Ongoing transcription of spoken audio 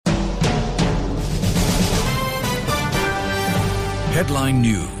Headline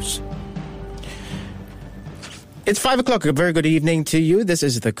News. It's 5 o'clock. A very good evening to you. This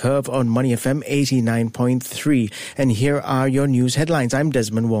is The Curve on Money FM 89.3. And here are your news headlines. I'm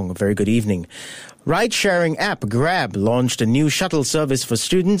Desmond Wong. A very good evening. Ride-sharing app Grab launched a new shuttle service for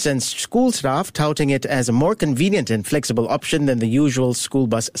students and school staff, touting it as a more convenient and flexible option than the usual school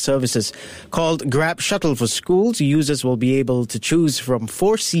bus services. Called Grab Shuttle for Schools, users will be able to choose from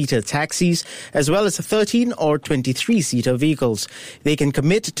 4-seater taxis as well as 13 or 23-seater vehicles. They can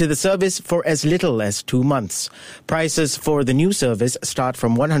commit to the service for as little as 2 months. Prices for the new service start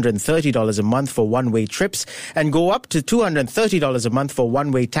from $130 a month for one-way trips and go up to $230 a month for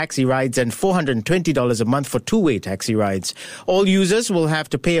one-way taxi rides and $420 a month for two-way taxi rides. All users will have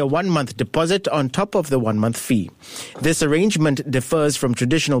to pay a 1-month deposit on top of the 1-month fee. This arrangement differs from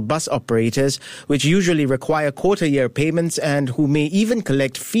traditional bus operators, which usually require quarter-year payments and who may even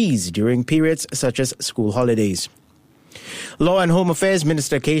collect fees during periods such as school holidays. Law and Home Affairs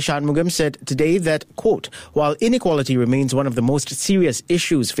Minister K. Shanmugam said today that, quote, while inequality remains one of the most serious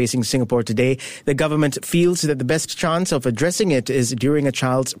issues facing Singapore today, the government feels that the best chance of addressing it is during a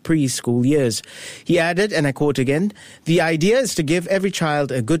child's preschool years. He added, and I quote again, the idea is to give every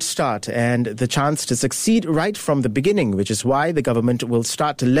child a good start and the chance to succeed right from the beginning, which is why the government will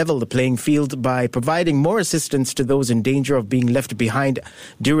start to level the playing field by providing more assistance to those in danger of being left behind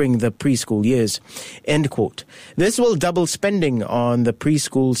during the preschool years. End quote. This will double spending on the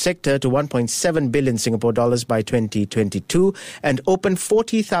preschool sector to 1.7 billion Singapore dollars by 2022 and open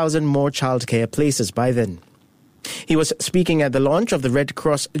 40,000 more childcare places by then. He was speaking at the launch of the Red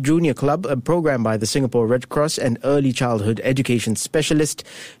Cross Junior Club, a program by the Singapore Red Cross and early childhood education specialist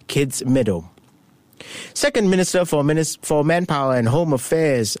Kids Meadow. Second Minister for Manpower and Home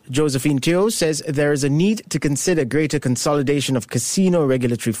Affairs, Josephine Teo, says there is a need to consider greater consolidation of casino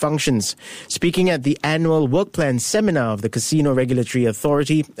regulatory functions. Speaking at the annual work plan seminar of the Casino Regulatory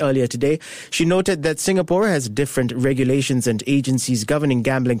Authority earlier today, she noted that Singapore has different regulations and agencies governing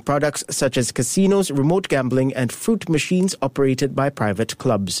gambling products such as casinos, remote gambling and fruit machines operated by private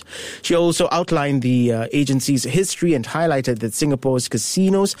clubs. She also outlined the agency's history and highlighted that Singapore's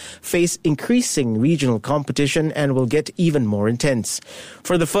casinos face increasing regional competition and will get even more intense.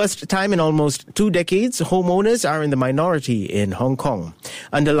 For the first time in almost 2 decades, homeowners are in the minority in Hong Kong,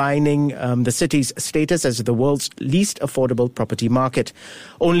 underlining the city's status as the world's least affordable property market.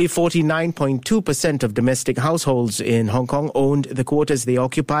 Only 49.2% of domestic households in Hong Kong owned the quarters they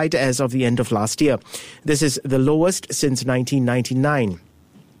occupied as of the end of last year. This is the lowest since 1999.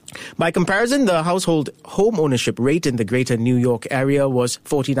 By comparison, the household home ownership rate in the greater New York area was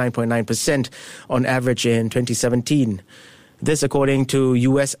 49.9% on average in 2017. This according to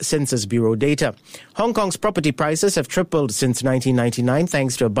U.S. Census Bureau data. Hong Kong's property prices have tripled since 1999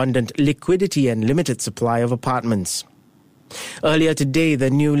 thanks to abundant liquidity and limited supply of apartments. Earlier today, the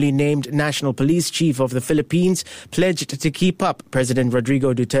newly named National Police Chief of the Philippines pledged to keep up President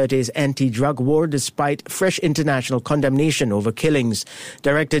Rodrigo Duterte's anti-drug war despite fresh international condemnation over killings.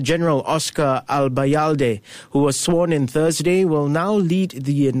 Director General Oscar Albayalde, who was sworn in Thursday, will now lead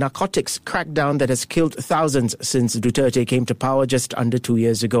the narcotics crackdown that has killed thousands since Duterte came to power just under 2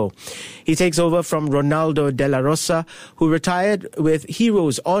 years ago. He takes over from Ronaldo de la Rosa, who retired with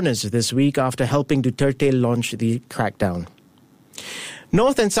hero's honors this week after helping Duterte launch the crackdown.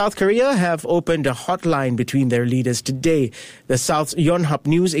 North and South Korea have opened a hotline between their leaders today. The South's Yonhap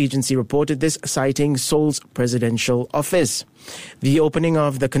news agency reported this, citing Seoul's presidential office. The opening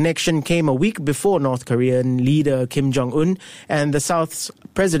of the connection came a week before North Korean leader Kim Jong-un and the South's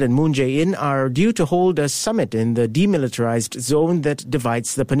President Moon Jae-in are due to hold a summit in the demilitarized zone that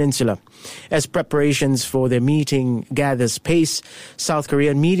divides the peninsula. As preparations for their meeting gathers pace, South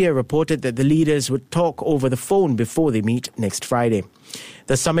Korean media reported that the leaders would talk over the phone before they meet next Friday.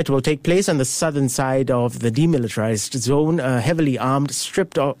 The summit will take place on the southern side of the demilitarized zone, a heavily armed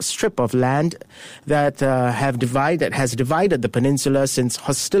strip of land that has divided the peninsula since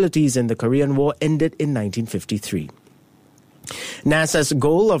hostilities in the Korean War ended in 1953. NASA's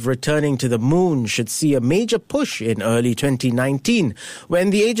goal of returning to the moon should see a major push in early 2019 when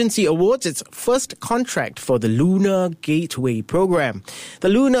the agency awards its first contract for the Lunar Gateway program. The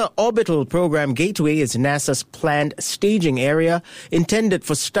Lunar Orbital Program Gateway is NASA's planned staging area intended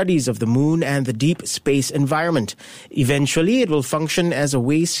for studies of the moon and the deep space environment. Eventually, it will function as a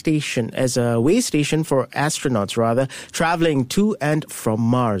way station for astronauts traveling to and from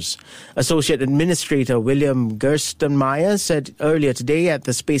Mars. Associate Administrator William Gerstenmaier said said earlier today at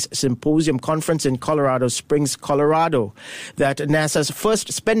the Space Symposium Conference in Colorado Springs, Colorado, that NASA's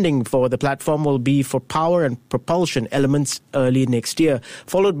first spending for the platform will be for power and propulsion elements early next year,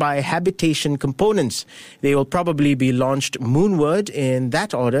 followed by habitation components. They will probably be launched moonward in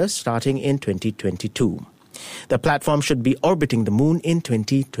that order starting in 2022. The platform should be orbiting the moon in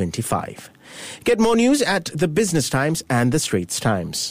 2025. Get more news at the Business Times and the Straits Times.